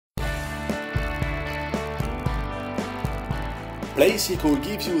Play SQL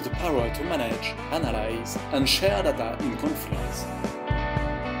gives you the power to manage, analyze, and share data in Confluence.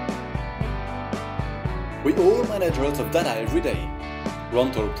 We all manage a lot of data every day.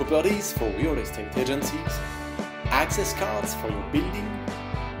 Rental properties for real estate agencies, access cards for your building,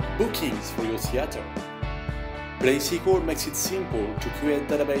 bookings for your theater. Play SQL makes it simple to create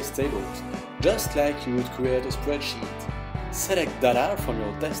database tables, just like you would create a spreadsheet. Select data from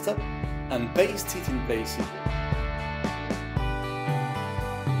your desktop and paste it in Play SQL.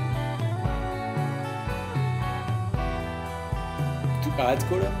 To add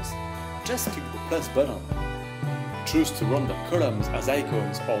columns, just click the plus button. Choose to run the columns as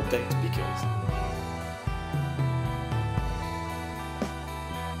icons or Datepickers.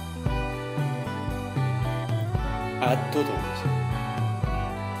 Add totals.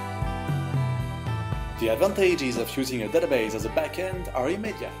 The advantages of using a database as a backend are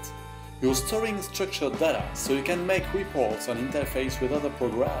immediate. You're storing structured data, so you can make reports and interface with other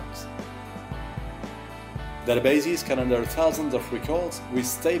programs. Databases can handle thousands of records with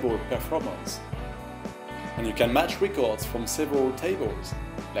stable performance. And you can match records from several tables,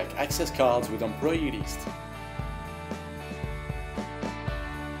 like access cards with employee list.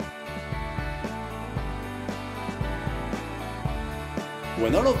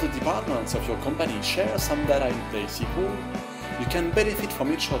 When all of the departments of your company share some data in Play SQL, you can benefit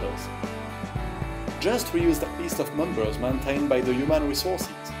from each other. Just reuse the list of members maintained by the human resources,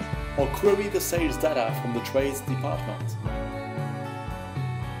 or query the sales data from the trades department.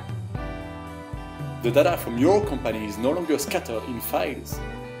 The data from your company is no longer scattered in files,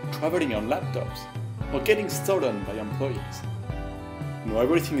 traveling on laptops, or getting stolen by employees. Now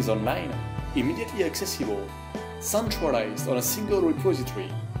everything is online, immediately accessible, centralized on a single repository,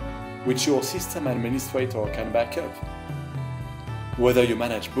 which your system administrator can back up. Whether you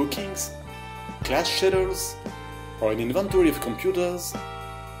manage bookings, class schedules, or an inventory of computers,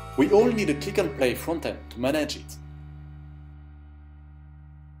 we all need a click-and-play frontend to manage it.